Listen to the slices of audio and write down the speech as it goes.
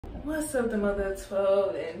What's up, the mother of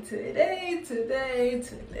 12? And today,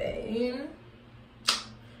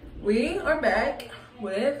 we are back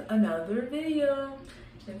with another video.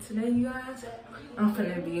 And today, you guys, I'm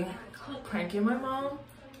gonna be pranking my mom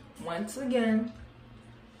once again.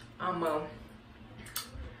 I'm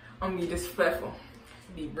be disrespectful,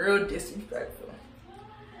 be real disrespectful,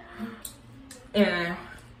 and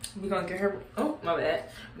we're gonna get her. Oh, my bad.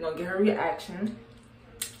 We're gonna get her reaction.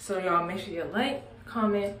 So y'all, make sure you like,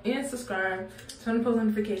 comment, and subscribe. Turn the post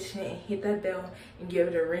notification and hit that bell and give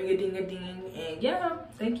it a ring-a-ding-a-ding. And yeah,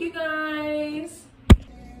 thank you guys.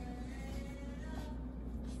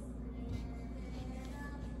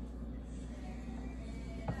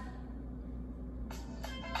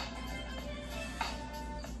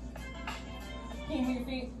 Can you move your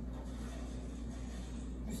feet?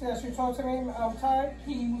 You see how she talked to me? I'm tired.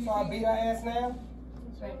 Can you move So I your feet? beat her ass now?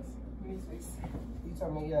 Thanks. Give me space. You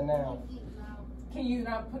told me yeah now. Can you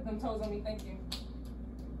not put them toes on me? Thank you.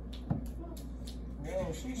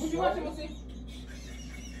 Damn, she's Would you watch it, Missy?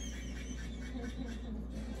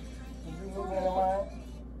 Did you lose any mind?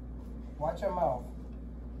 Watch your mouth.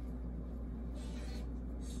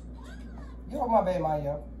 You hold my baby,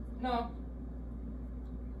 Maya. No.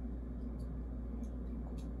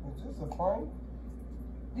 Is this a prank?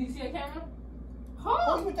 Do you see a camera?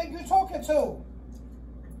 Who do you think you're talking to?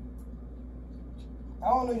 I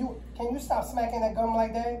don't know. Can you stop smacking that gum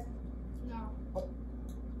like that? No.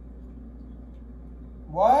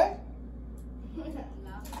 What? No, I don't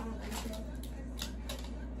think so.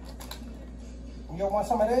 You don't want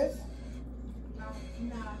some of this? No.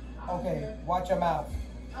 Nah. Okay. Watch your mouth.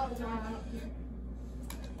 Oh, no, I don't care.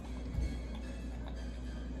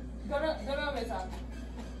 Go to way, Tom.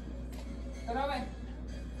 Go to way.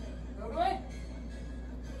 Go to way.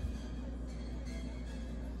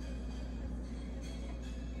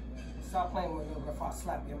 Stop playing with me before I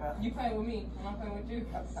slap your mouth. You playing with me. I'm not playing with you.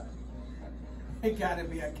 There gotta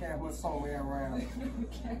be a camera somewhere around.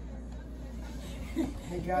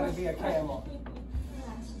 There gotta be a camera.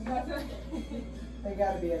 There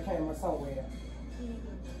gotta be a camera somewhere.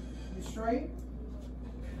 You straight?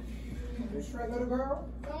 You straight, little girl?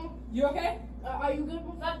 You okay? Are you good,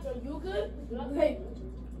 Professor? You good? Okay.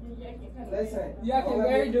 Listen. You acting let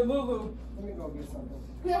very me- delulu. Let me go get something.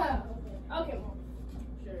 Yeah. Okay, Mom.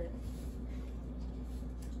 Sure.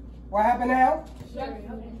 What happened now? Sure. Okay.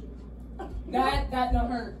 That don't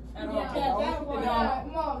hurt at all. Yeah, that one.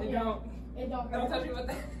 Mom, It yeah. don't. It don't hurt. Don't touch me with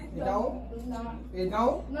that. It don't? No. It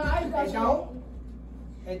don't? No, I It got don't?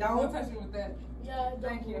 It Don't don't? touch me with that. Yeah, it don't.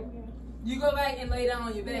 Thank you. You go back and lay down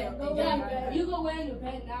on your bed. Go back. You go lay in the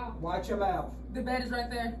bed now. Watch your mouth. The bed is right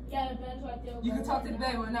there. Yeah, the bed's right there. You can talk to the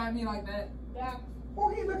bed, but not me like that. Yeah. Who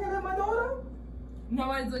he looking at my daughter?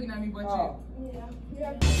 Nobody's looking at me but Oh. Yeah.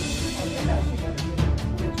 Yeah.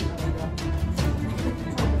 you.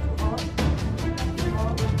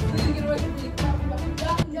 Please get away from me.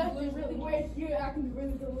 That's really weird. You're acting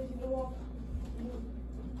really good with you.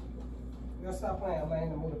 You gotta stop playing. I'm laying in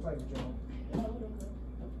the mood to play with you.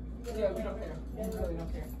 Yeah, we don't care. We really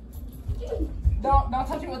don't care. Don't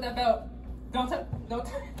touch me with that belt. Don't touch. Who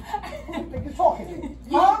you think you're talking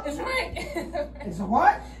to? Huh? It's a prank. It's a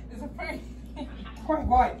what? It's a prank. Prank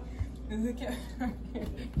what? It's a cat.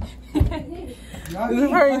 Y'all It's a keep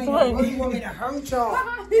prank, playing. it's a prank. What, you want me to hurt y'all?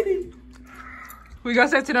 We got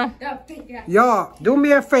set to them. Y'all, do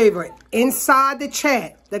me a favor. Inside the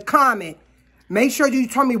chat, the comment, make sure you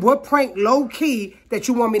tell me what prank low-key that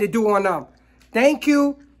you want me to do on them. Thank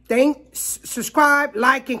you. Subscribe,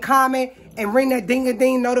 like, and comment, and ring that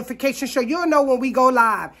ding-a-ding notification so you'll know when we go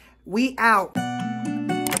live. We out.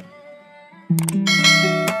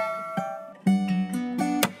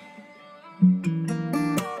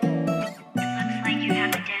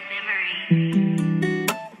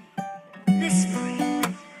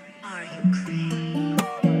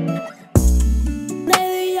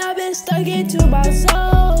 Stuck into my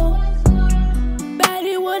soul.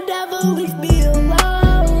 Betty would never leave me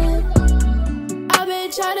alone. I've been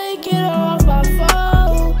trying to get her off my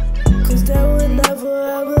phone, 'cause they would never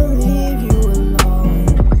ever leave you alone.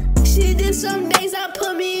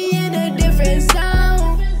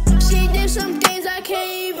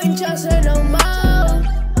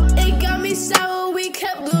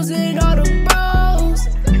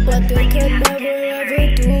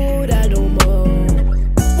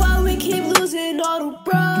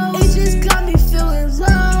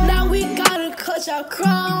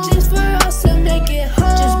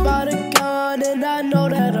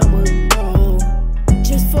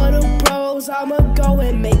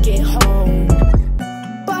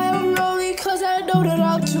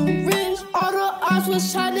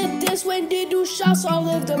 lost all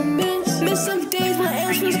of the mints. Miss some days when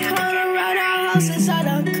ants was crawling around our house inside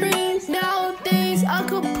our crib. Nowadays, I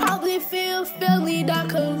could probably feel Philly that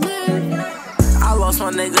could live. I lost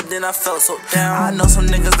my nigga, then I felt so down. I know some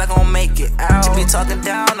niggas that gon' make it out. She be talking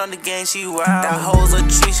down on the game, she wild. That hoes a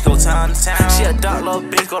tree, she go town to town. She a dark little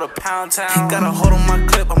bitch, go to Pound Town. Got a hold on my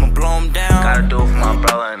clip, I'ma blow him down. Gotta do it for my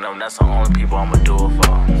brother and them, that's the only people I'ma do it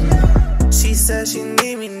for. She said she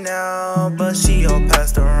need me now, but she all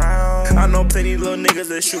passed around. I know plenty little niggas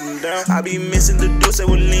that shoot them down. I be missing the dudes that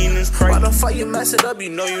would lean and crazy. Why the fuck you mess it up, you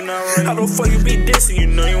know you not right. How the fuck you be dissing, you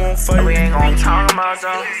know you won't fight. We ain't gon' talk about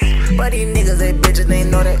something. But these niggas, they bitches, they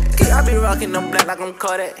know that. I be rocking them black like I'm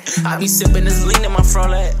Kodak. I be sipping this lean in my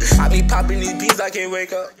front leg. I be popping these beats, I can't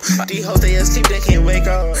wake up. These hoes, they asleep, they can't wake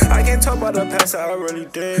up. I can't talk about the past, I really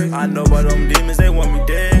did. I know about them demons, they want me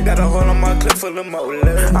dead. Got a hole on my clip full of motley.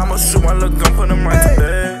 I'ma shoot my little gun, put them right to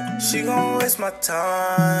bed. She gon' waste my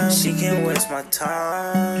time, she can't waste my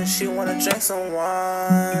time. She wanna drink some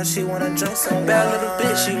wine, she wanna drink some bad little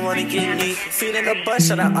bitch, she wanna get me. Feeling the butt,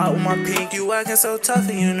 shut her out with my pink. You acting so tough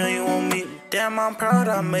and you know you want me. Damn, I'm proud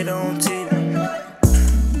I made her on TV.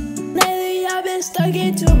 Lately I've been stuck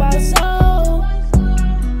into my soul.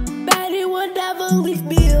 Baddie would never leave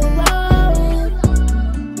me alone.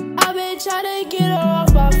 I've been trying to get her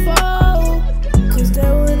off my phone, cause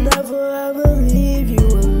they would never ever leave you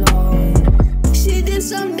alone. She did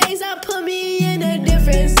some things that put me in a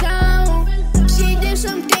different zone. She did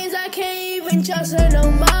some things I can't even trust her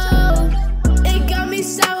no more. It got me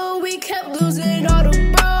sour, we kept losing all the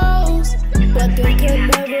bros, but they can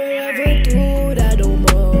never ever do that no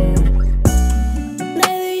more.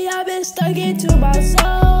 Lately I've been stuck into my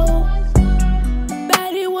soul.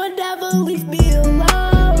 Baddie would never leave me alone.